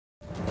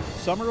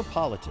Summer of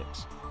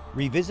Politics,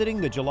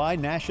 revisiting the July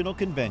national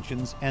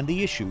conventions and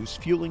the issues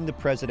fueling the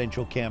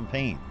presidential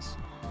campaigns.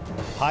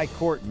 High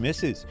Court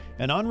misses.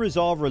 An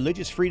unresolved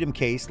religious freedom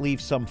case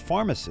leaves some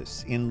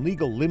pharmacists in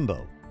legal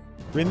limbo.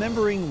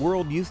 Remembering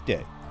World Youth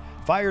Day,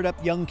 fired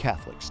up young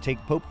Catholics take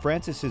Pope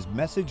Francis's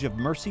message of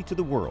mercy to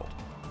the world.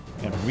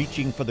 And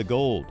reaching for the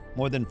gold,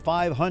 more than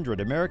 500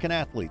 American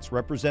athletes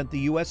represent the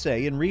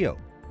USA in Rio.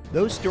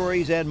 Those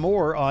stories and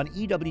more on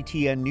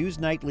EWTN News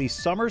Nightly's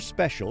summer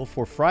special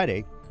for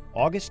Friday,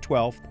 August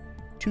 12th,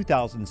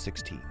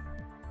 2016.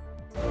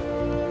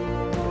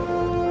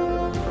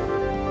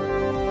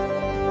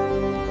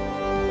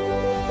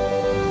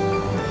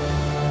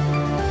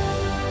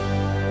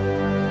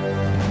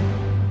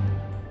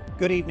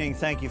 Good evening.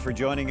 Thank you for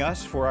joining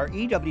us for our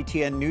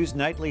EWTN News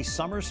Nightly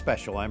Summer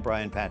Special. I'm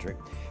Brian Patrick.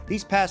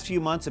 These past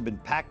few months have been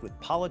packed with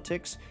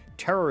politics,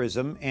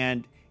 terrorism,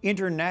 and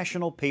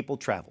international papal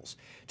travels.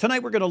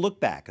 Tonight, we're going to look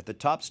back at the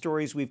top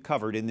stories we've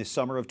covered in this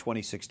summer of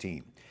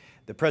 2016.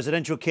 The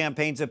presidential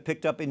campaigns have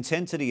picked up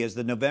intensity as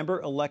the November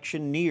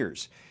election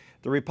nears.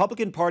 The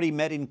Republican Party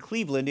met in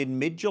Cleveland in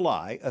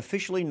mid-July,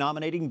 officially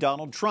nominating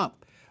Donald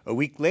Trump. A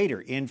week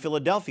later, in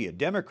Philadelphia,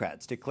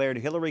 Democrats declared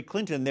Hillary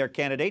Clinton their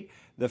candidate,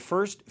 the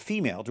first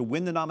female to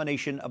win the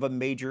nomination of a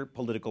major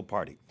political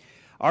party.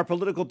 Our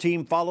political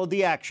team followed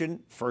the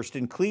action, first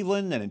in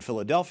Cleveland, then in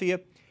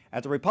Philadelphia.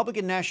 At the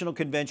Republican National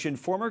Convention,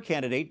 former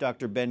candidate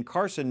Dr. Ben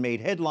Carson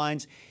made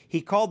headlines. He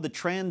called the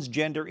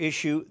transgender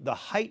issue the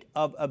height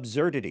of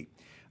absurdity.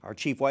 Our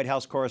chief White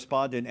House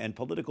correspondent and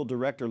political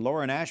director,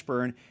 Lauren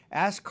Ashburn,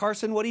 asked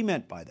Carson what he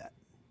meant by that.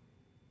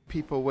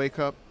 People wake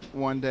up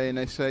one day and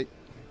they say,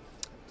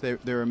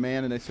 they're a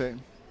man, and they say,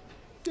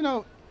 you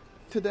know,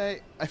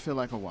 today I feel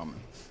like a woman.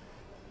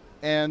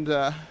 And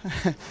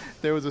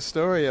there was a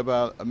story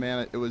about a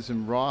man, it was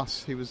in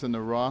Ross, he was in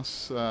the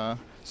Ross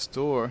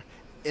store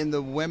in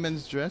the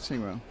women's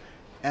dressing room.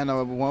 And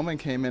a woman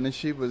came in and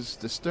she was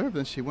disturbed,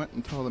 and she went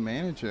and told the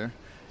manager,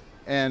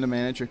 and the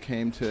manager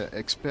came to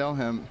expel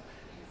him,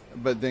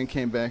 but then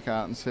came back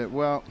out and said,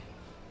 well,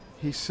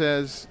 he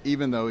says,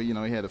 even though, you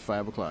know, he had a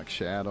 5 o'clock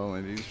shadow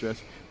and he was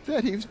dressed,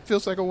 that he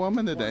feels like a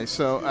woman today.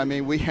 So, I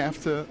mean, we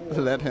have to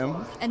let him.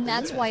 And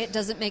that's why it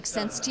doesn't make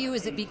sense to you?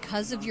 Is it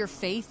because of your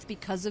faith,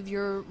 because of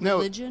your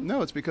religion?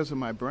 No, it's because of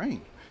my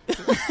brain.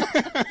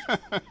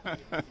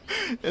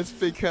 It's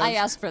because I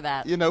asked for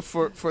that. You know,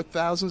 for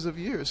thousands of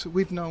years,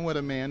 we've known what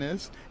a man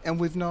is, and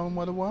we've known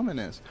what a woman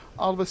is.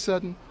 All of a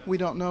sudden, we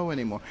don't know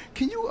anymore.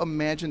 Can you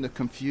imagine the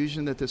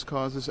confusion that this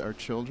causes our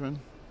children?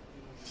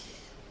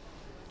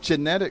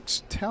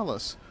 Genetics tell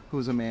us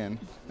who's a man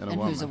and a woman.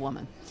 And who's a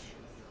woman.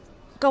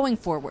 Going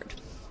forward,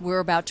 we're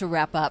about to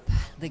wrap up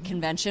the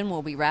convention.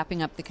 We'll be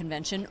wrapping up the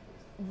convention.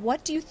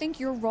 What do you think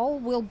your role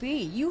will be?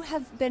 You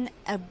have been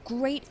a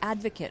great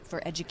advocate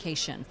for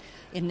education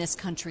in this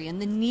country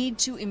and the need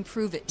to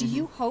improve it. Do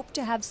you hope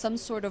to have some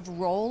sort of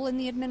role in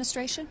the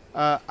administration?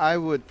 I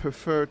would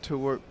prefer to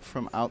work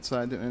from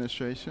outside the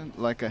administration,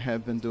 like I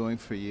have been doing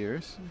for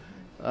years.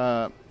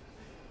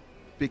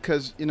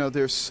 Because, you know,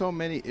 there's so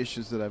many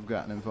issues that I've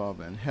gotten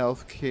involved in.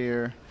 Health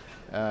care,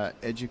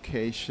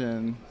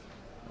 education,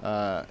 you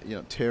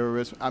know,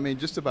 terrorism. I mean,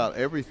 just about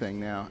everything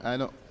now. I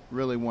don't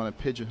really want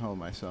to pigeonhole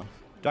myself.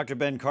 Dr.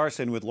 Ben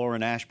Carson with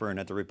Lauren Ashburn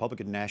at the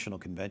Republican National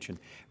Convention.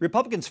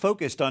 Republicans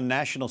focused on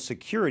national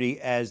security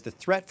as the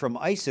threat from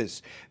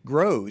ISIS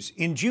grows.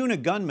 In June, a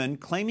gunman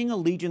claiming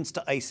allegiance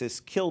to ISIS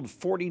killed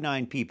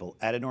 49 people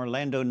at an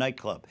Orlando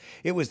nightclub.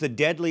 It was the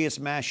deadliest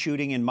mass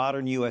shooting in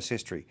modern U.S.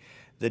 history.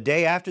 The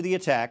day after the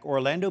attack,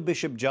 Orlando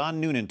Bishop John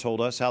Noonan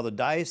told us how the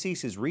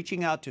diocese is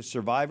reaching out to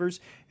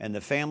survivors and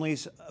the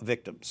families of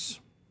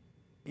victims.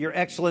 Your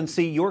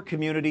Excellency, your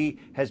community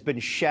has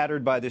been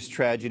shattered by this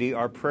tragedy.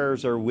 Our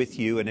prayers are with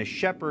you. And as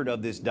shepherd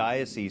of this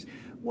diocese,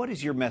 what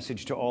is your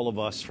message to all of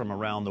us from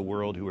around the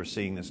world who are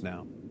seeing this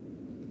now?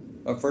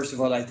 Well, first of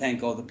all, I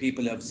thank all the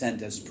people who have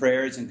sent us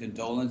prayers and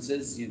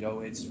condolences. You know,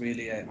 it's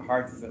really a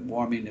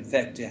heart-warming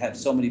effect to have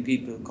so many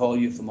people call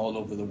you from all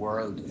over the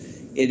world.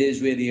 It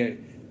is really,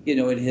 you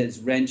know, it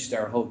has wrenched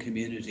our whole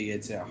community.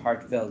 It's a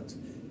heartfelt,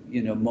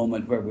 you know,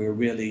 moment where we're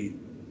really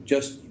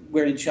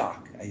we're in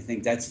shock. I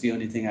think that's the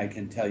only thing I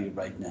can tell you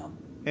right now.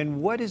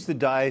 And what is the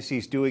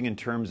diocese doing in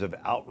terms of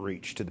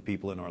outreach to the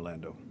people in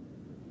Orlando?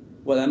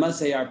 Well, I must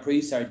say our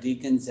priests, our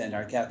deacons, and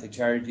our Catholic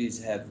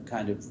Charities have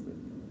kind of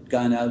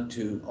gone out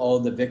to all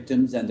the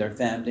victims and their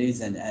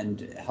families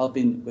and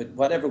helping with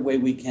whatever way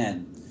we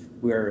can.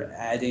 We're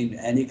adding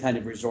any kind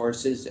of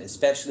resources,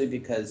 especially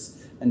because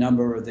a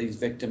number of these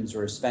victims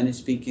are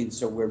Spanish-speaking,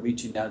 so we're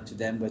reaching out to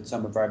them with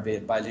some of our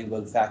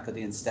bilingual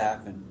faculty and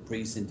staff and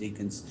priests and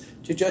deacons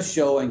to just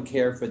show and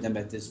care for them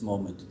at this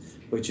moment,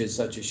 which is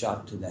such a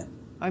shock to them.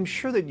 I'm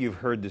sure that you've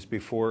heard this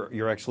before,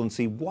 Your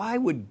Excellency. Why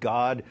would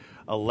God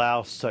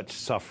allow such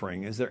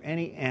suffering? Is there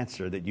any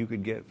answer that you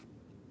could give?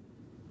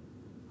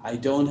 I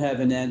don't have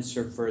an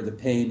answer for the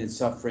pain and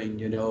suffering.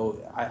 You know,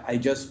 I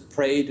just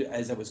prayed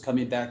as I was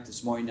coming back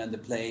this morning on the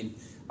plane.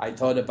 I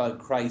thought about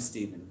Christ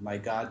even. My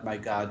God,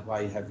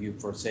 why have you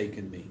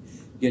forsaken me?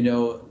 You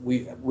know,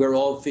 we're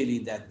all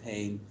feeling that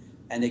pain.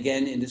 And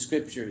again, in the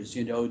scriptures,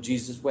 you know,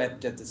 Jesus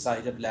wept at the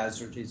sight of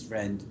Lazarus, his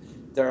friend.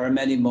 There are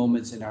many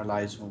moments in our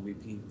lives when we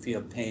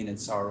feel pain and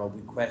sorrow.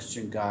 We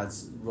question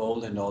God's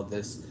role in all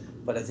this.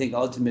 But I think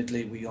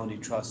ultimately we only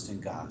trust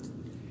in God.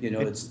 You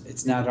know,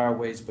 it's not our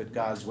ways, but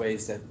God's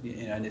ways that,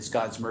 you know, and it's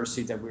God's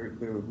mercy that we're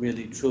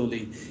really,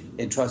 truly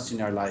entrusting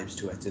our lives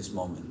to at this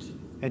moment.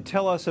 And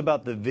tell us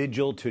about the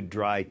Vigil to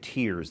Dry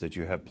Tears that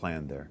you have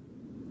planned there.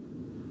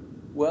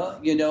 Well,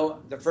 you know,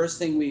 the first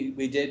thing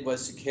we did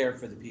was to care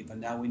for the people.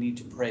 Now we need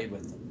to pray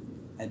with them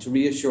and to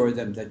reassure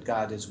them that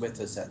God is with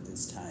us at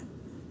this time.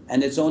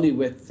 And it's only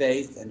with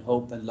faith and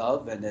hope and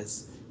love. And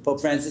as Pope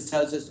Francis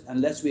tells us,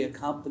 unless we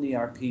accompany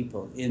our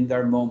people in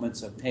their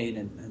moments of pain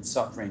and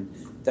suffering,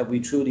 that we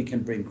truly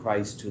can bring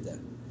Christ to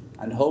them.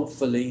 And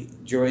hopefully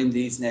during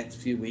these next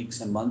few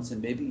weeks and months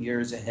and maybe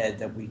years ahead,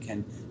 that we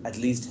can at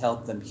least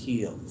help them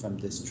heal from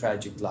this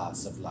tragic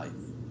loss of life.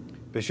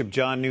 Bishop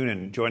John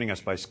Noonan joining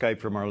us by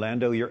Skype from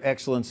Orlando. Your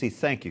Excellency,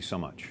 thank you so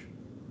much.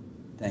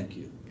 Thank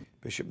you.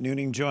 Bishop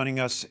Noonan joining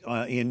us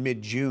in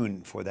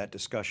mid-June for that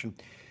discussion.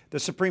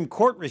 The Supreme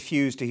Court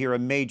refused to hear a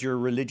major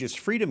religious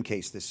freedom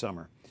case this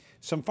summer.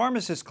 Some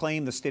pharmacists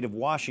claim the state of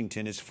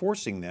Washington is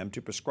forcing them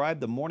to prescribe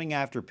the morning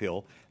after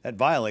pill that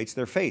violates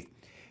their faith.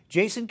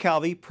 Jason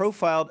Calvi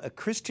profiled a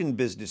Christian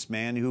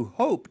businessman who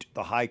hoped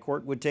the High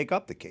Court would take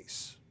up the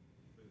case.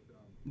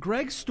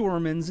 Greg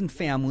Stormans and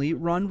family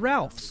run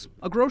Ralph's,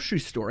 a grocery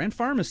store and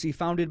pharmacy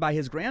founded by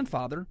his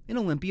grandfather in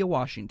Olympia,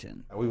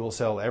 Washington. We will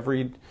sell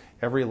every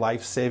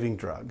life-saving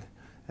drug,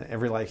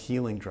 every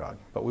life-healing drug,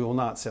 but we will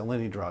not sell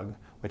any drug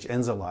which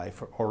ends a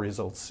life or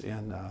results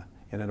in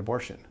an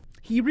abortion.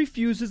 He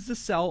refuses to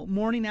sell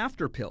morning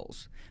after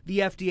pills. The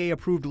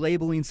FDA-approved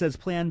labeling says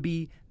Plan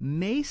B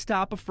may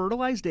stop a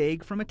fertilized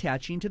egg from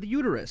attaching to the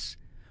uterus.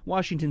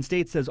 Washington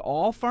State says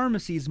all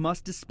pharmacies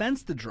must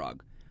dispense the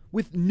drug,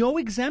 with no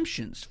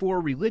exemptions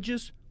for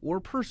religious or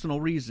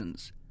personal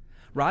reasons.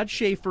 Rod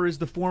Schaefer is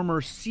the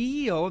former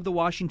CEO of the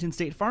Washington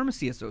State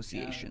Pharmacy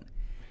Association.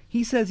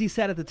 He says he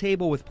sat at the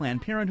table with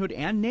Planned Parenthood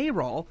and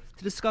NARAL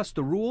to discuss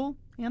the rule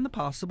and the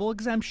possible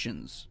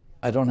exemptions.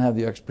 I don't have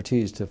the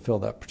expertise to fill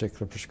that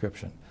particular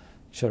prescription.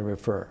 Should I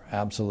refer?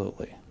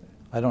 Absolutely.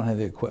 I don't have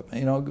the equipment.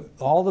 You know,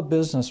 all the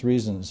business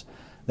reasons,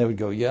 they would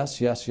go, yes,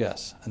 yes,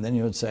 yes. And then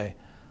you would say,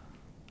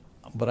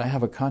 but I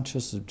have a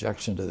conscious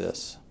objection to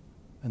this.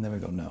 And then we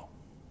go, no.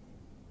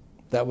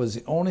 That was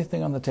the only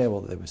thing on the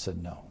table that they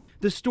said no.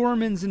 The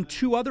Stormans and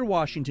two other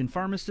Washington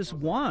pharmacists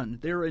won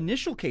their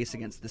initial case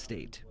against the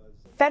state.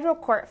 Federal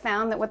court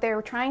found that what they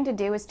were trying to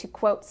do is to,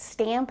 quote,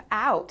 stamp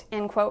out,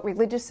 end quote,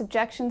 religious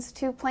objections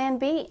to Plan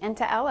B and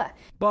to Ella.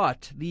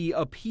 But the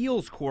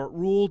appeals court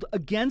ruled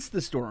against the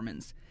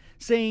Stormans,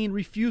 saying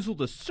refusal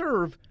to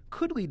serve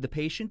could lead the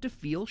patient to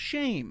feel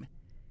shame.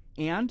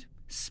 And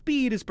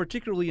speed is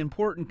particularly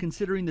important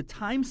considering the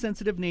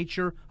time-sensitive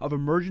nature of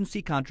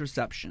emergency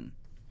contraception.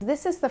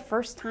 This is the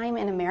first time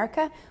in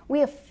America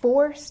we have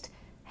forced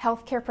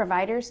healthcare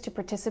providers to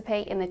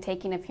participate in the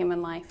taking of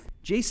human life.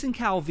 Jason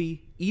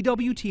Calvi,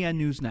 EWTN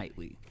News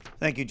Nightly.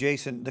 Thank you,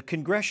 Jason. The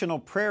Congressional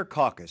Prayer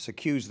Caucus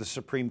accused the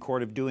Supreme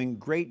Court of doing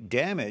great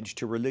damage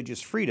to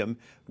religious freedom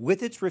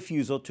with its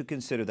refusal to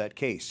consider that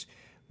case.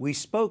 We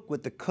spoke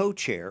with the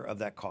co-chair of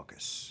that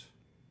caucus.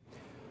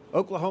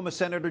 Oklahoma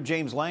Senator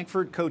James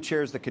Lankford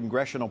co-chairs the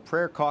Congressional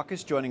Prayer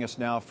Caucus, joining us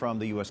now from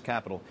the U.S.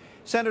 Capitol.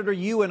 Senator,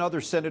 you and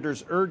other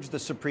senators urged the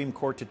Supreme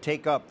Court to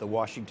take up the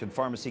Washington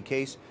pharmacy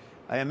case.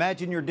 I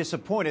imagine you're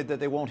disappointed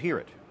that they won't hear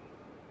it.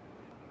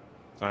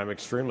 I'm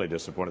extremely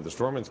disappointed. The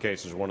Stormans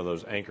case is one of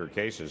those anchor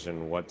cases,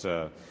 and what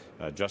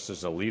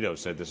Justice Alito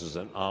said, this is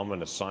an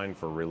ominous sign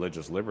for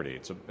religious liberty.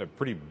 It's a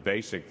pretty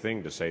basic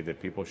thing to say that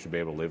people should be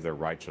able to live their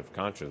rights of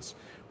conscience,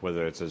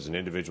 whether it's as an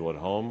individual at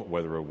home,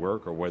 whether at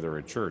work, or whether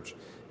at church.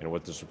 And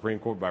what the Supreme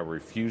Court, by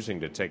refusing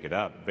to take it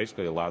up,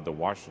 basically allowed the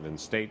Washington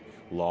state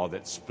law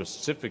that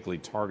specifically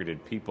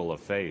targeted people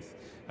of faith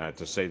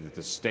to say that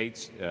the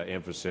state's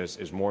emphasis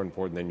is more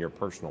important than your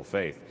personal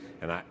faith.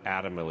 And I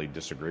adamantly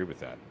disagree with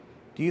that.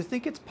 Do you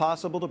think it's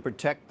possible to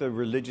protect the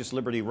religious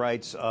liberty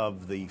rights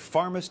of the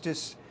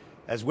pharmacists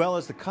as well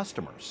as the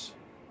customers?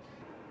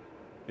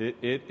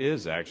 It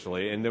is,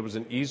 actually, and there was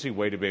an easy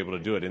way to be able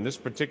to do it. In this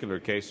particular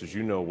case, as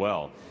you know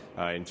well,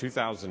 in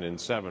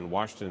 2007,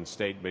 Washington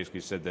State basically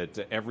said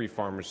that every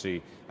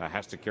pharmacy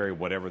has to carry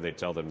whatever they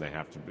tell them they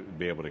have to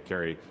be able to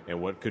carry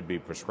and what could be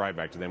prescribed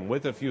back to them,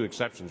 with a few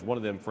exceptions, one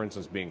of them, for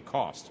instance, being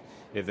cost.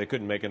 If they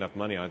couldn't make enough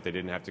money on it, they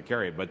didn't have to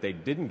carry it, but they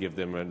didn't give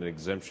them an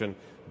exemption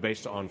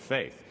based on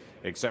faith,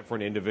 except for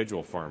an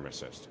individual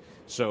pharmacist.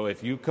 So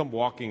if you come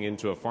walking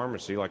into a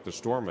pharmacy like the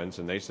Stormans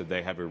and they said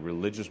they have a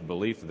religious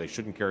belief that they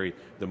shouldn't carry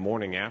the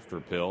morning after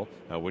pill,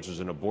 which is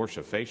an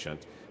abortifacient,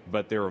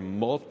 but there are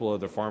multiple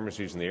other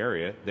pharmacies in the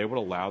area, they would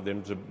allow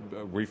them to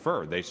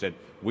refer. They said,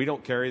 we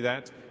don't carry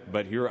that,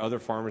 but here are other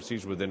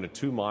pharmacies within a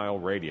 2-mile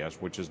radius,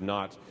 which is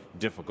not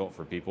difficult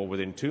for people.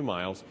 Within 2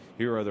 miles,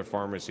 here are other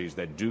pharmacies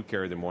that do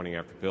carry the morning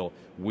after pill.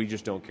 We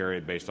just don't carry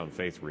it based on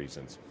faith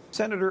reasons.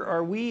 Senator,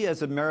 are we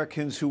as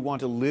Americans who want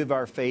to live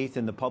our faith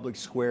in the public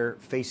square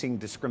facing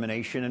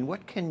discrimination, and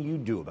what can you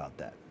do about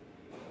that?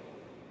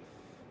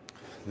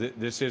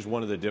 This is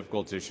one of the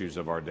difficult issues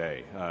of our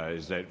day,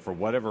 is that for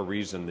whatever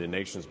reason, the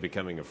nation's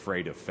becoming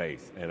afraid of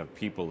faith and of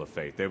people of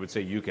faith. They would say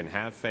you can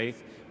have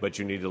faith, but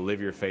you need to live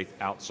your faith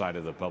outside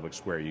of the public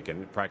square. You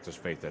can practice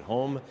faith at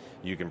home,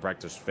 you can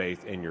practice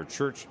faith in your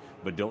church,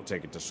 but don't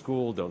take it to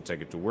school, don't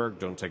take it to work,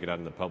 don't take it out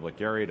in the public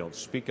area, don't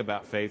speak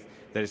about faith.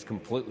 That is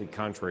completely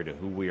contrary to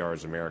who we are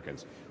as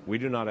Americans. We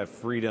do not have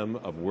freedom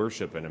of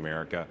worship in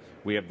America.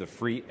 We have the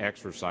free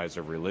exercise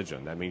of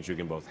religion. That means you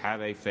can both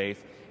have a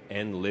faith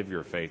and live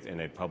your faith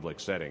in a public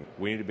setting.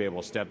 We need to be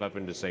able to step up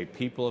and to say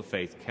people of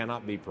faith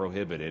cannot be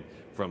prohibited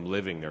from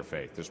living their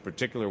faith. This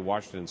particular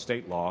Washington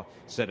state law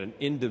said an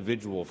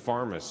individual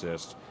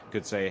pharmacist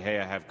could say, hey,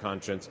 I have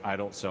conscience, I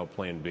don't sell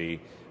Plan B,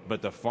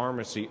 but the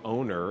pharmacy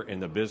owner in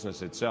the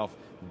business itself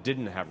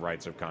didn't have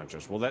rights of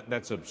conscience. Well,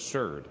 that's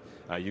absurd.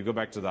 You go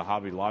back to the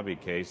Hobby Lobby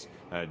case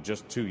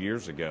just 2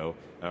 years ago,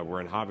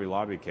 where in Hobby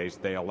Lobby case,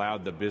 they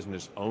allowed the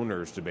business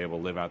owners to be able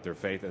to live out their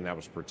faith, and that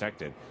was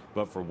protected.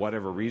 But for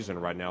whatever reason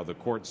right now, the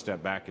court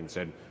stepped back and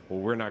said, well,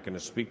 we're not going to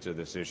speak to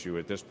this issue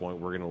at this point.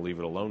 We're going to leave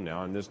it alone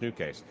now in this new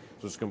case.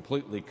 So it's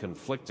completely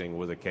conflicting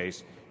with a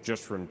case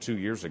just from 2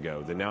 years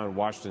ago. That now in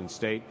Washington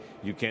state,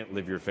 you can't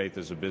live your faith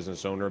as a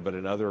business owner, but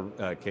in other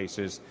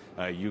cases,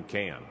 you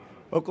can.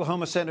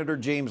 Oklahoma Senator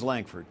James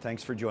Lankford,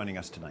 thanks for joining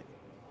us tonight.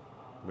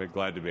 We're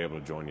glad to be able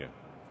to join you.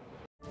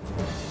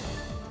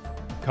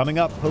 Coming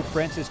up, Pope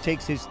Francis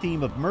takes his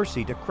theme of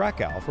mercy to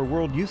Krakow for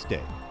World Youth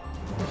Day.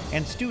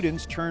 And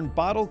students turn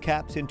bottle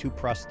caps into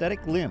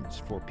prosthetic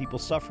limbs for people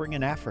suffering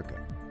in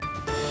Africa.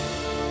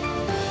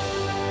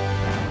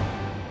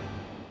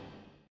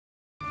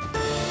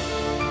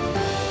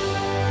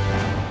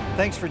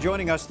 Thanks for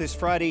joining us this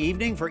Friday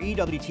evening for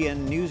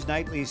EWTN News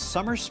Nightly's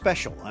Summer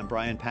Special. I'm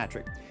Brian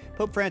Patrick.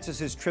 Pope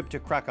Francis's trip to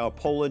Krakow,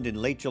 Poland in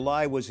late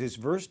July was his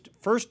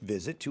first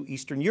visit to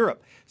Eastern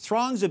Europe.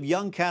 Throngs of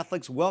young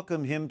Catholics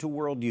welcomed him to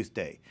World Youth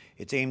Day.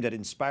 It's aimed at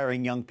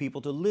inspiring young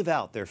people to live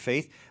out their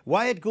faith.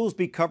 Wyatt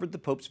Goolsby covered the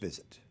Pope's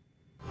visit.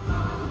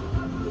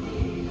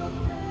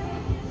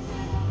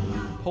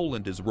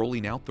 Poland is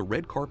rolling out the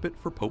red carpet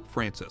for Pope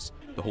Francis.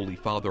 The Holy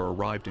Father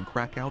arrived in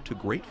Krakow to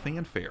great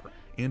fanfare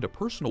and a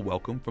personal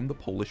welcome from the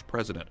Polish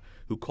president,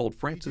 who called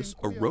Francis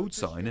a road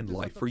sign in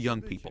life for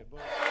young people.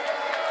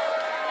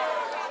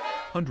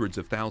 Hundreds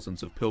of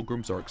thousands of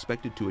pilgrims are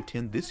expected to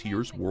attend this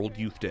year's World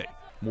Youth Day.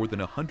 More than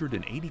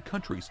 180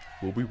 countries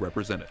will be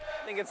represented.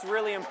 I think it's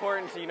really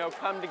important to,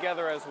 come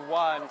together as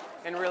one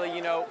and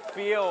really,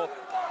 feel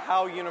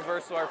how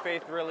universal our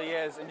faith really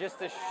is, and just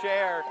to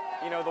share,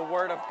 the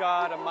Word of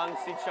God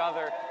amongst each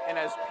other and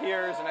as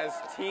peers and as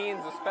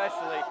teens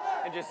especially,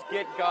 and just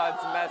get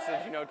God's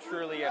message,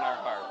 truly in our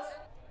hearts.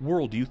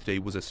 World Youth Day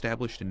was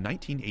established in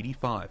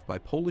 1985 by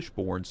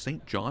Polish-born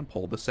St. John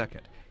Paul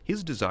II.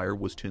 His desire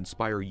was to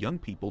inspire young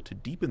people to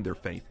deepen their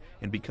faith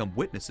and become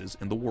witnesses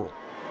in the world.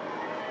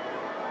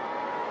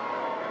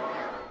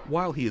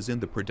 While he is in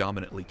the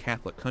predominantly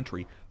Catholic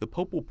country, the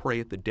Pope will pray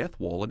at the death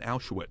wall in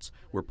Auschwitz,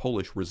 where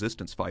Polish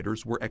resistance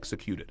fighters were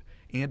executed,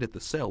 and at the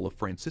cell of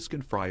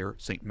Franciscan friar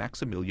St.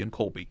 Maximilian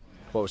Kolbe.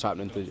 What was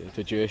happening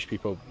to Jewish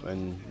people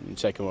in the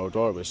Second World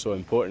War was so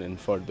important, and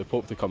for the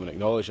Pope to come and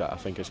acknowledge that, I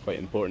think is quite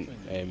important.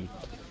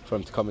 For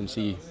him to come and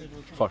see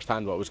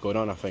firsthand what was going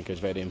on, I think is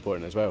very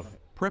important as well.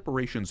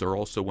 Preparations are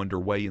also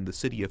underway in the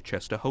city of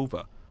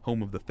Czestochowa,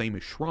 home of the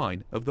famous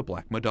shrine of the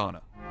Black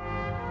Madonna.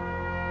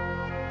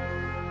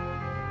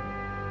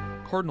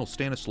 Cardinal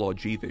Stanislaw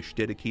Dziwisz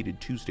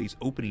dedicated Tuesday's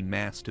opening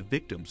mass to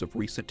victims of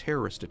recent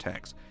terrorist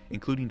attacks,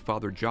 including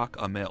Father Jacques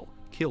Hamel,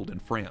 killed in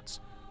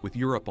France. With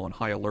Europe on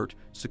high alert,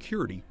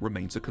 security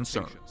remains a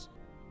concern.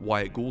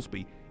 Wyatt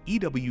Goolsby,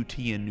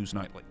 EWTN News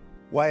Nightly.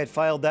 Wyatt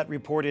filed that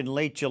report in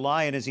late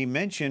July, and as he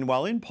mentioned,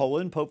 while in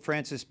Poland, Pope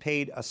Francis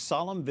paid a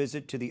solemn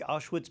visit to the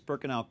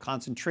Auschwitz-Birkenau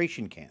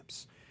concentration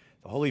camps.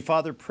 The Holy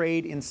Father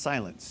prayed in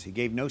silence. He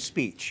gave no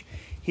speech.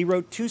 He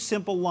wrote 2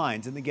 simple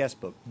lines in the guest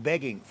book,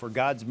 begging for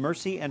God's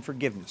mercy and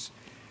forgiveness.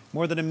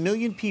 More than 1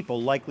 million people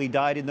likely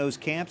died in those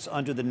camps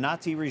under the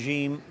Nazi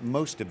regime,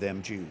 most of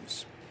them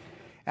Jews.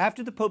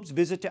 After the Pope's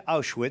visit to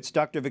Auschwitz,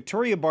 Dr.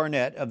 Victoria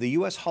Barnett of the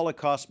U.S.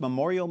 Holocaust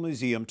Memorial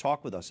Museum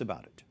talked with us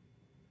about it.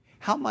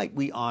 How might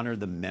we honor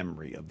the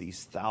memory of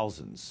these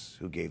thousands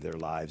who gave their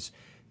lives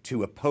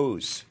to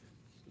oppose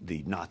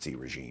the Nazi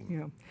regime?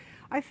 Yeah,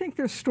 I think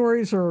their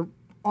stories are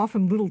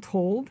often little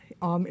told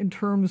in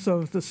terms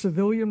of the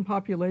civilian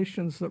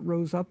populations that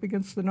rose up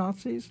against the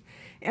Nazis.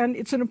 And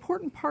it's an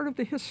important part of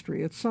the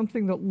history. It's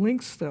something that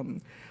links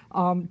them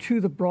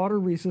to the broader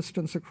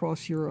resistance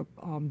across Europe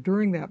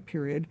during that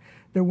period.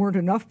 There weren't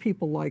enough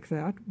people like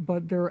that,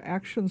 but their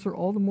actions are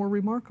all the more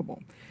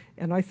remarkable.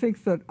 And I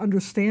think that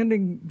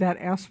understanding that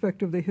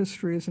aspect of the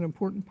history is an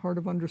important part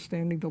of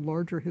understanding the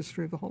larger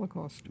history of the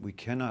Holocaust. We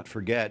cannot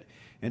forget,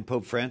 and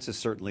Pope Francis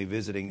certainly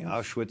visiting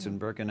Auschwitz and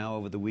Birkenau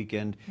over the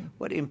weekend.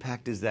 What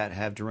impact does that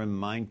have to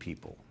remind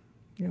people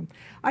Yeah.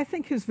 I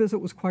think his visit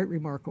was quite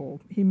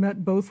remarkable. He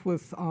met both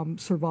with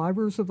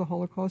survivors of the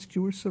Holocaust,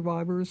 Jewish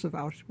survivors of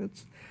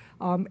Auschwitz,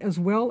 as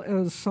well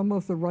as some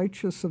of the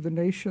righteous of the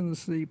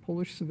nations, the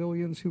Polish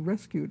civilians who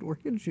rescued or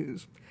hid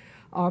Jews.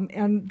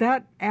 And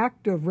that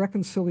act of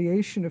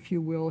reconciliation, if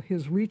you will,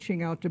 his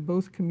reaching out to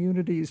both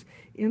communities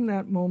in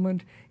that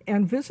moment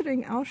and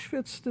visiting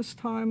Auschwitz this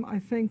time, I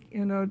think,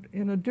 in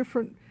a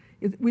different,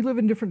 we live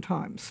in different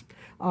times.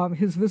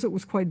 His visit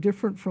was quite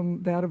different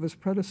from that of his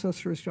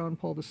predecessors, John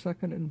Paul II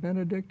and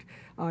Benedict.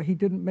 He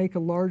didn't make a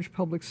large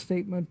public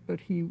statement,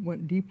 but he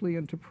went deeply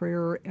into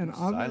prayer and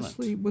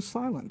obviously was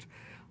silent.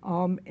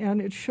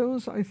 And it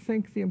shows, I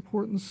think, the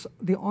importance,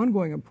 the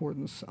ongoing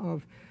importance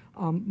of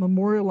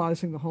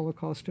memorializing the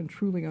Holocaust and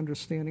truly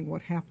understanding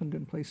what happened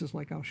in places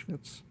like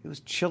Auschwitz. It was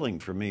chilling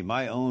for me.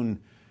 My own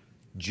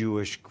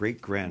Jewish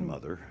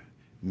great-grandmother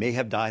may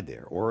have died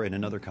there or in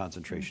another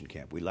concentration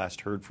camp. We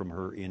last heard from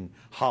her in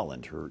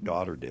Holland. Her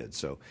daughter did.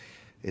 So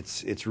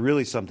it's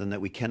really something that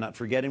we cannot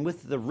forget. And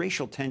with the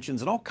racial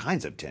tensions and all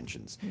kinds of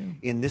tensions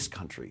in this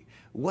country,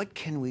 what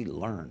can we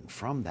learn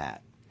from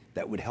that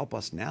would help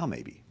us now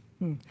maybe?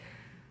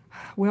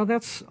 Well,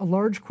 that's a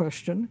large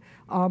question.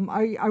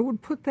 I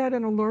would put that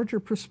in a larger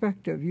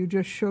perspective. You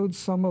just showed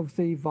some of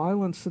the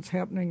violence that's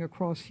happening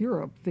across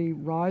Europe, the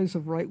rise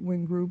of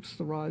right-wing groups,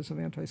 the rise of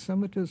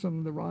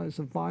anti-Semitism, the rise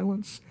of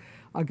violence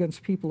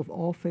against people of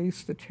all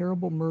faiths, the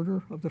terrible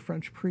murder of the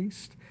French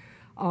priest.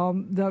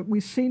 That we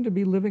seem to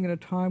be living in a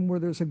time where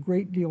there's a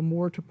great deal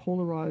more to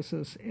polarize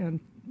us and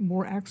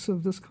more acts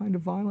of this kind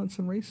of violence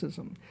and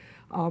racism.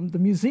 The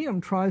museum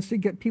tries to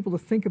get people to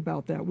think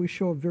about that. We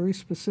show a very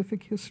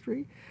specific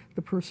history,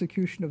 the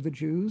persecution of the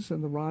Jews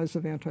and the rise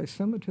of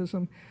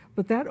anti-Semitism,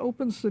 but that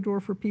opens the door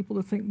for people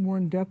to think more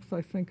in depth,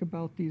 I think,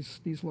 about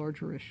these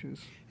larger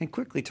issues. And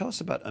quickly, tell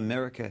us about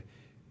America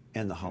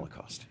and the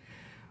Holocaust.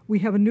 We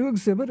have a new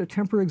exhibit, a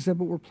temporary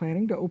exhibit we're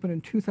planning to open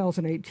in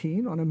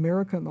 2018 on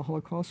America and the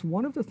Holocaust.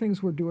 One of the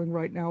things we're doing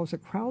right now is a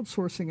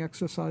crowdsourcing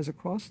exercise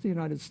across the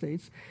United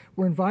States.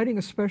 We're inviting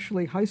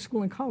especially high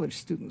school and college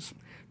students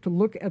to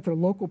look at their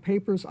local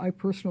papers. I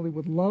personally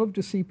would love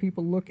to see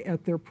people look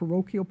at their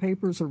parochial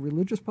papers or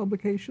religious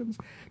publications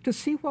to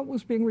see what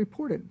was being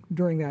reported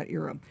during that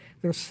era.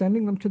 They're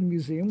sending them to the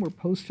museum. We're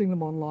posting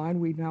them online.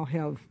 We now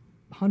have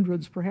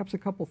hundreds, perhaps a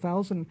couple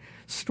thousand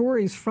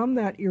stories from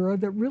that era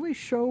that really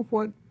show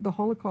what the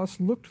Holocaust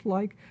looked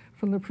like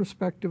from the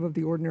perspective of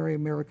the ordinary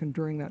American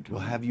during that time.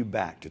 We'll have you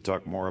back to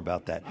talk more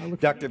about that.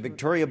 Dr.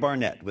 Victoria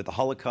Barnett with the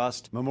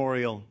Holocaust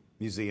Memorial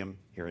Museum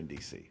here in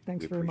D.C.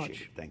 Thanks very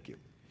much. Thank you.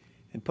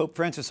 And Pope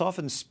Francis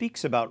often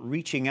speaks about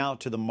reaching out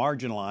to the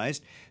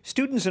marginalized.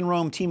 Students in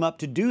Rome team up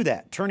to do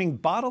that, turning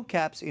bottle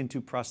caps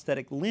into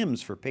prosthetic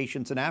limbs for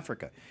patients in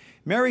Africa.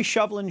 Mary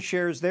Shovlin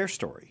shares their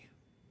story.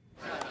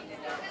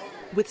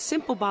 With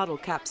simple bottle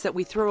caps that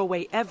we throw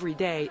away every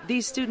day,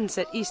 these students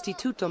at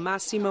Istituto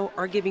Massimo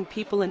are giving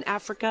people in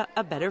Africa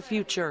a better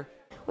future.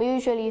 We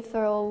usually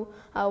throw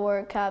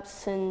our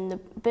caps in the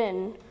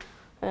bin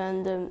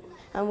and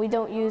we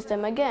don't use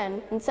them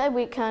again. Instead,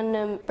 we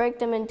can break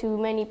them into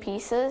many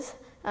pieces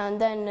and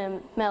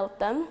then melt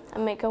them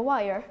and make a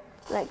wire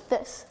like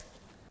this.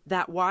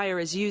 That wire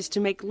is used to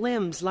make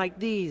limbs like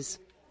these.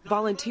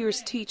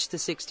 Volunteers teach the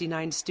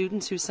 69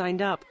 students who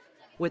signed up.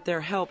 With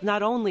their help,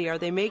 not only are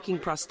they making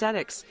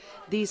prosthetics,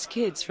 these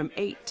kids from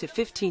 8 to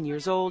 15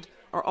 years old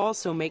are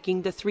also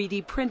making the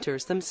 3D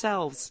printers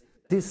themselves.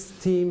 This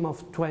team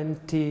of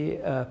 20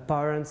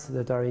 parents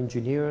that are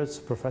engineers,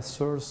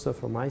 professors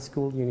from high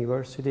school,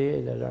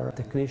 university, that are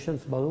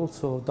technicians, but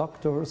also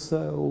doctors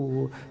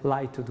who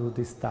like to do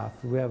this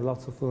stuff. We have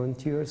lots of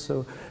volunteers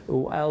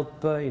who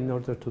help in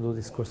order to do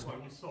this course.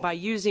 By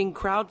using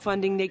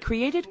crowdfunding, they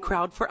created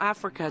Crowd for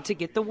Africa to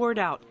get the word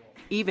out.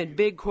 Even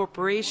big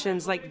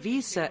corporations like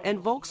Visa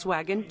and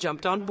Volkswagen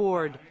jumped on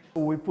board.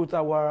 We put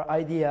our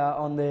idea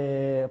on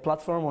the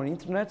platform on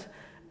internet,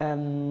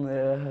 and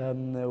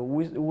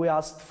we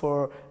asked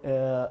for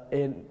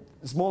a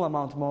small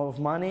amount of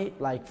money,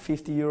 like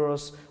 50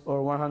 euros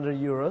or 100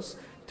 euros,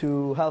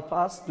 to help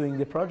us doing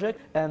the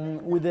project.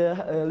 And with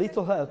a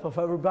little help of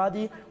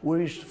everybody,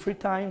 we reached 3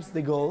 times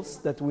the goals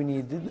that we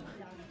needed.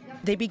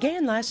 They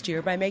began last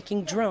year by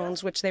making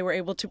drones, which they were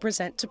able to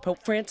present to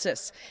Pope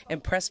Francis.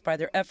 Impressed by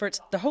their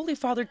efforts, the Holy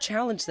Father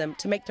challenged them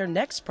to make their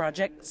next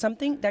project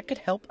something that could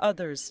help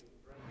others.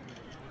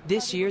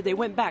 This year, they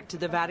went back to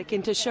the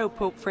Vatican to show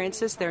Pope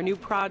Francis their new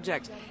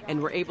project and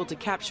were able to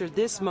capture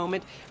this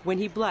moment when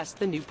he blessed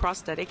the new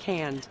prosthetic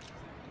hand.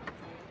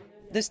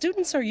 The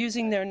students are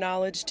using their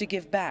knowledge to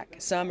give back.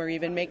 Some are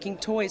even making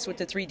toys with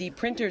the 3D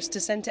printers to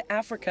send to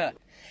Africa.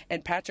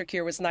 And Patrick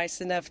here was nice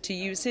enough to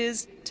use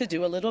his to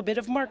do a little bit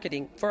of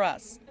marketing for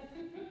us.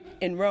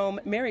 In Rome,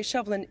 Mary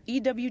Shovlin,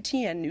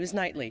 EWTN News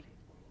Nightly.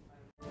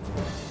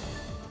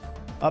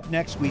 Up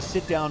next, we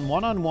sit down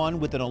one-on-one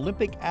with an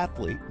Olympic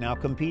athlete now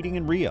competing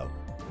in Rio.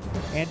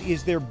 And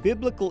is there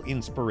biblical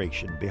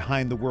inspiration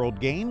behind the World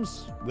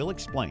Games? We'll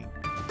explain.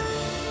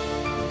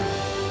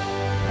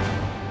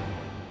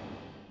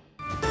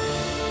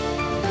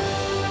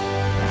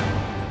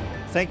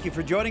 Thank you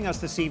for joining us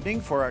this evening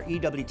for our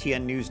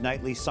EWTN News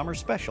Nightly Summer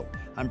Special.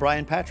 I'm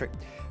Brian Patrick.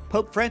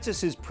 Pope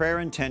Francis's prayer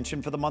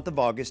intention for the month of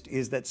August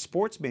is that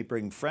sports may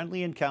bring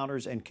friendly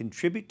encounters and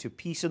contribute to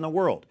peace in the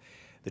world.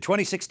 The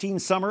 2016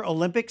 Summer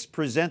Olympics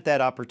present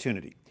that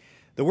opportunity.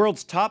 The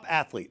world's top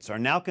athletes are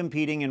now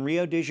competing in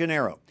Rio de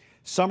Janeiro.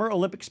 Summer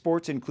Olympic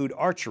sports include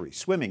archery,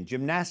 swimming,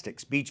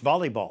 gymnastics, beach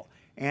volleyball,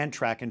 and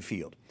track and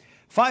field.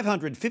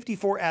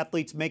 554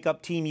 athletes make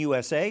up Team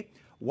USA.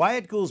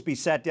 Wyatt Goolsby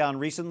sat down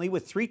recently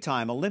with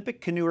three-time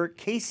Olympic canoer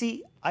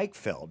Casey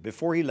Eichfeld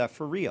before he left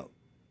for Rio.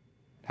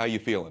 How you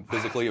feeling,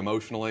 physically,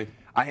 emotionally?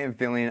 I am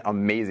feeling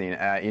amazing.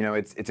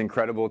 It's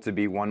incredible to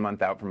be 1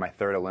 month out from my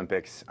third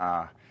Olympics.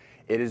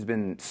 It has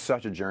been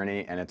such a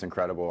journey, and it's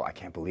incredible. I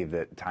can't believe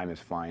that time is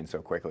flying so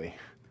quickly.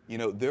 You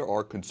know, there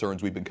are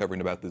concerns we've been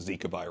covering about the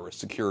Zika virus,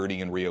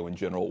 security in Rio in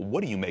general.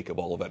 What do you make of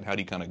all of that, and how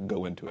do you kind of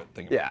go into it?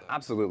 Yeah,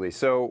 absolutely.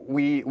 So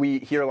we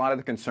hear a lot of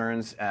the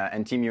concerns,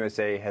 and Team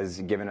USA has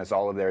given us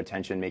all of their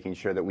attention, making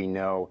sure that we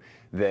know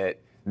that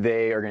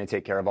they are going to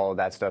take care of all of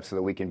that stuff so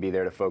that we can be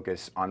there to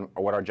focus on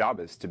what our job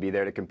is, to be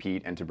there to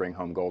compete and to bring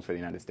home gold for the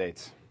United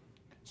States.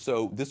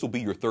 So this will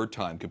be your third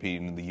time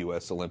competing in the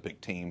U.S.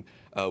 Olympic team.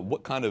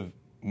 What kind of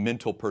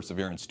mental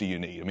perseverance do you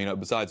need? I mean,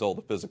 besides all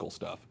the physical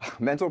stuff.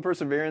 Mental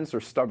perseverance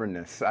or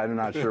stubbornness? I'm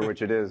not sure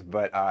which it is,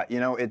 but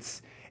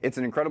it's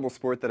an incredible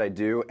sport that I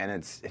do, and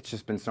it's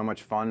just been so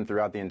much fun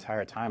throughout the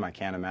entire time. I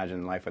can't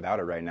imagine life without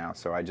it right now.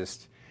 So I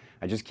just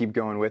keep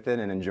going with it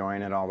and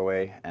enjoying it all the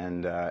way,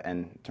 and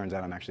turns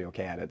out I'm actually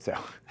okay at it. So.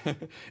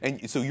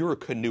 And so you're a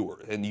canoer,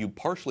 and you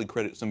partially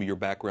credit some of your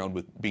background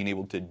with being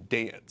able to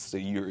dance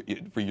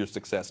for your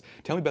success.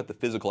 Tell me about the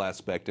physical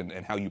aspect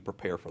and how you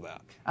prepare for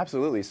that.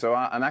 Absolutely. So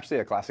I'm actually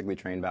a classically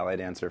trained ballet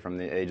dancer from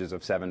the ages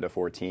of 7 to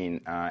 14,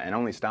 and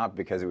only stopped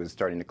because it was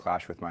starting to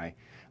clash with my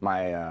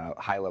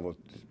high-level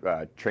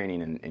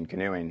training in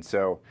canoeing.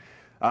 So.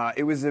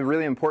 It was a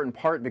really important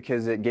part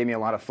because it gave me a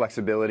lot of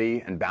flexibility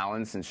and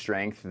balance and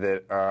strength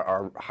that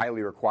are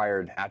highly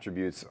required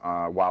attributes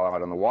while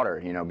out on the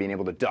water. You know, being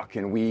able to duck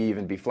and weave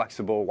and be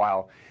flexible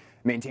while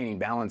maintaining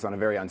balance on a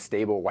very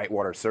unstable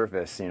whitewater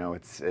surface. You know,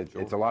 it's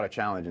a lot of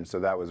challenge, and so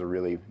that was a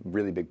really,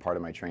 really big part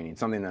of my training.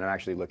 Something that I'm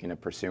actually looking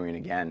at pursuing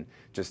again,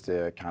 just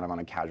to kind of on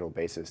a casual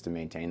basis to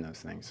maintain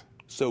those things.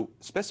 So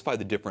specify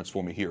the difference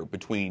for me here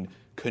between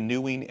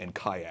canoeing and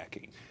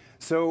kayaking.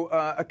 So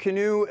a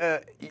canoe.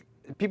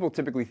 People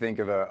typically think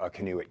of a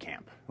canoe at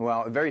camp.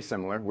 Well, very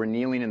similar. We're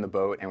kneeling in the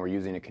boat and we're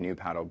using a canoe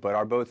paddle, but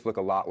our boats look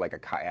a lot like a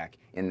kayak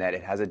in that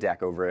it has a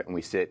deck over it and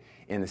we sit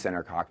in the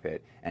center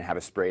cockpit and have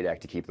a spray deck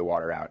to keep the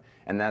water out.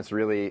 And that's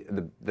really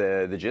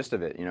the gist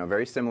of it. You know,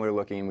 very similar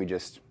looking. We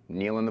just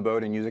kneel in the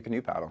boat and use a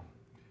canoe paddle.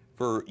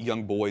 For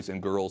young boys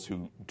and girls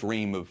who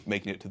dream of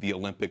making it to the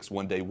Olympics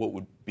one day, what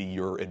would be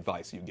your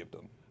advice you'd give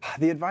them?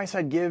 The advice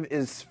I'd give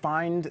is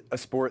find a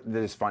sport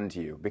that is fun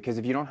to you, because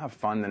if you don't have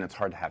fun, then it's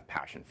hard to have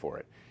passion for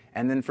it.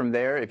 And then from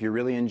there, if you're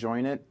really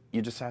enjoying it,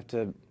 you just have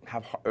to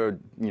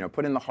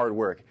put in the hard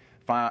work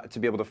to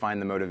be able to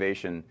find the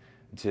motivation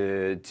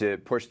to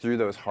push through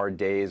those hard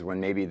days when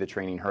maybe the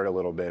training hurt a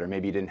little bit or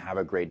maybe you didn't have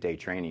a great day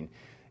training.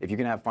 If you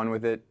can have fun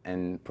with it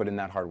and put in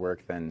that hard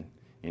work, then,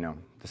 you know,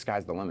 the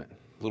sky's the limit.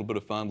 A little bit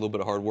of fun, a little bit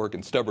of hard work,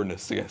 and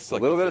stubbornness, yes. A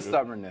little bit of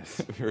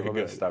stubbornness. Very good.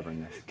 Bit of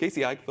stubbornness.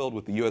 Casey Eichfeld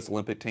with the U.S.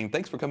 Olympic team,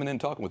 thanks for coming in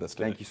and talking with us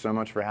today. Thank you so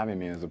much for having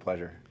me. It was a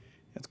pleasure.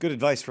 That's good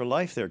advice for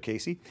life there,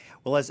 Casey.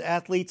 Well, as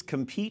athletes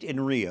compete in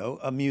Rio,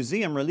 a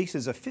museum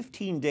releases a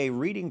 15-day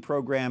reading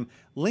program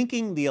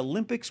linking the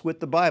Olympics with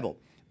the Bible.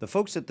 The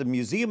folks at the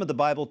Museum of the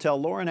Bible tell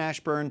Lauren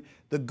Ashburn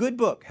the good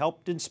book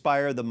helped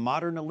inspire the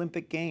modern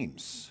Olympic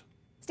Games.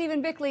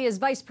 Stephen Bickley is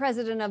vice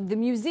president of the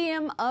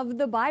Museum of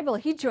the Bible.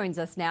 He joins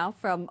us now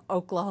from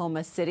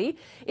Oklahoma City.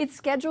 It's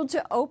scheduled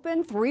to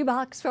open 3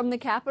 blocks from the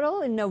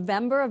Capitol in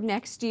November of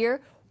next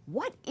year.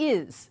 What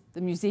is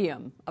the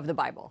Museum of the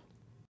Bible?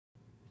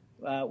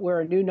 We're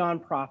a new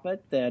nonprofit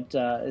that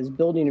is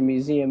building a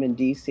museum in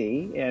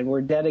D.C., and we're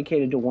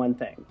dedicated to one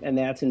thing, and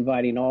that's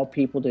inviting all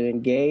people to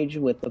engage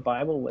with the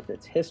Bible, with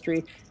its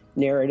history,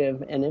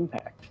 narrative, and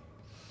impact.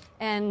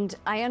 And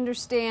I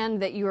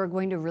understand that you are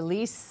going to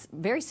release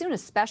very soon a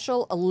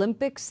special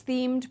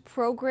Olympics-themed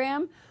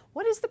program.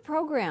 What is the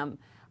program?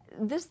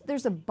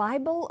 There's a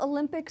Bible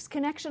Olympics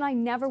connection? I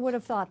never would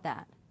have thought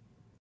that.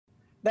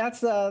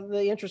 That's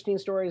the interesting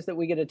stories that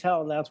we get to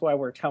tell, and that's why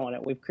we're telling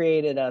it. We've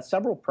created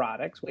several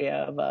products. We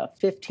have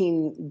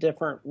 15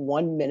 different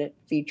 1-minute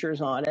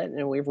features on it,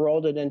 and we've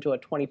rolled it into a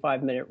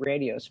 25-minute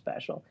radio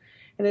special.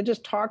 And it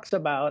just talks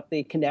about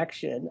the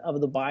connection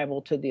of the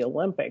Bible to the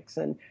Olympics.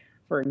 And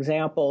for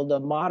example, the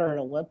modern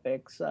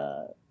Olympics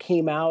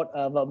came out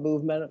of a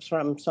movement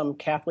from some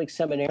Catholic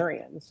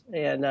seminarians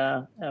and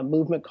a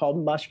movement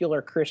called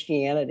Muscular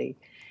Christianity.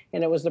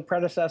 And it was the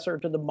predecessor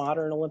to the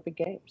modern Olympic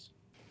Games.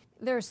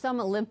 There are some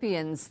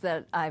Olympians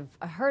that I've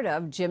heard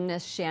of,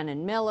 gymnast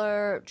Shannon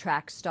Miller,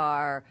 track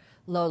star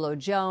Lolo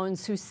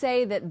Jones, who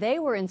say that they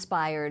were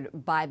inspired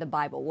by the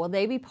Bible. Will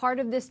they be part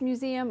of this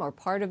museum or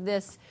part of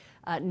this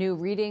new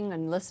reading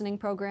and listening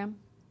program?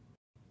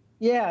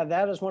 Yeah,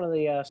 that is one of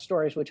the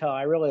stories we tell.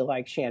 I really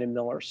like Shannon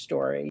Miller's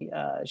story.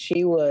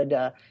 She would,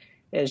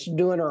 as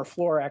doing her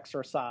floor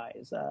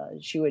exercise,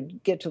 she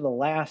would get to the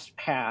last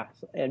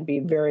path and be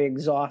very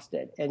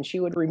exhausted. And she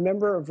would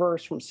remember a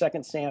verse from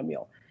 2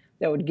 Samuel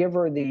that would give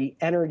her the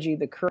energy,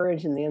 the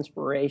courage, and the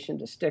inspiration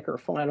to stick her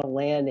final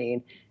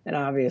landing. And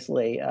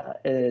obviously,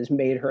 it has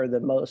made her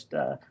the most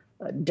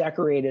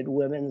decorated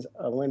women's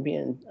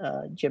Olympian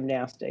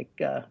gymnastic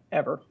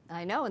ever.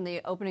 I know, and the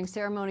opening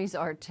ceremonies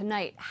are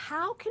tonight.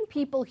 How can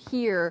people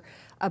hear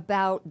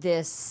about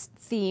this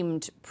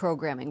themed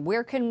programming?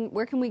 Where can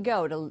we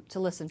go to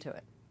listen to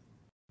it?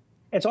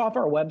 It's off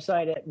our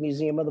website at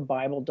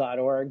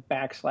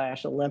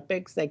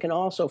museumofthebible.org/Olympics. They can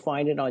also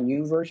find it on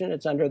YouVersion.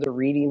 It's under the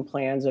reading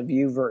plans of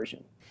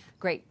YouVersion.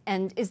 Great.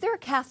 And is there a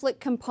Catholic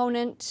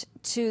component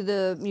to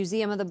the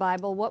Museum of the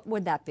Bible? What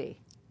would that be?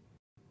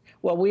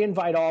 Well, we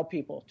invite all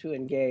people to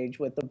engage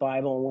with the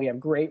Bible, and we have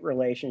great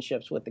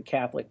relationships with the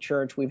Catholic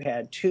Church. We've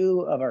had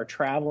 2 of our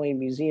traveling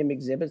museum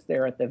exhibits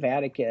there at the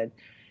Vatican,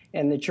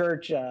 and the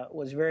Church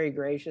was very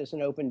gracious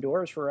and opened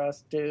doors for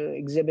us to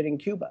exhibit in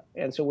Cuba.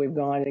 And so we've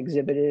gone and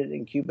exhibited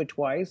in Cuba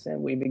twice,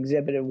 and we've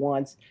exhibited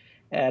once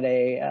at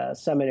a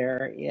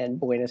seminary in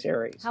Buenos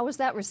Aires. How was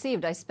that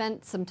received? I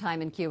spent some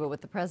time in Cuba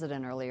with the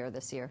president earlier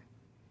this year.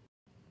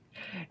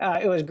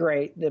 It was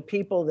great. The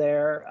people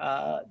there,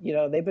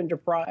 they've been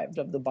deprived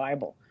of the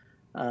Bible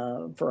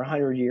for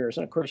 100 years.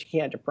 And of course, you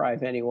can't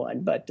deprive anyone.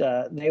 But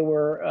they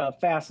were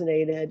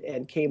fascinated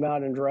and came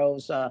out in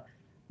droves,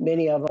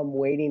 many of them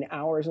waiting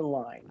hours in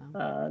line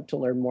to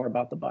learn more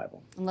about the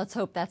Bible. And let's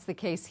hope that's the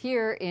case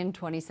here in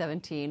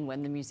 2017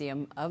 when the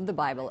Museum of the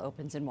Bible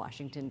opens in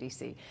Washington,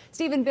 D.C.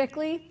 Stephen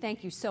Bickley,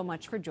 thank you so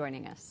much for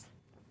joining us.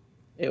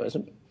 It was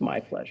my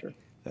pleasure.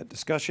 That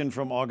discussion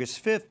from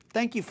August 5th.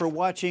 Thank you for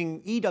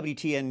watching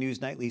EWTN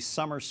News Nightly's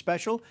Summer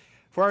Special.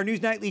 For our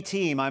News Nightly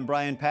team, I'm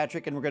Brian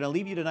Patrick, and we're going to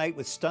leave you tonight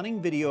with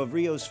stunning video of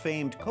Rio's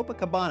famed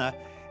Copacabana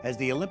as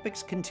the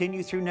Olympics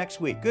continue through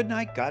next week. Good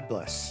night. God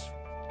bless.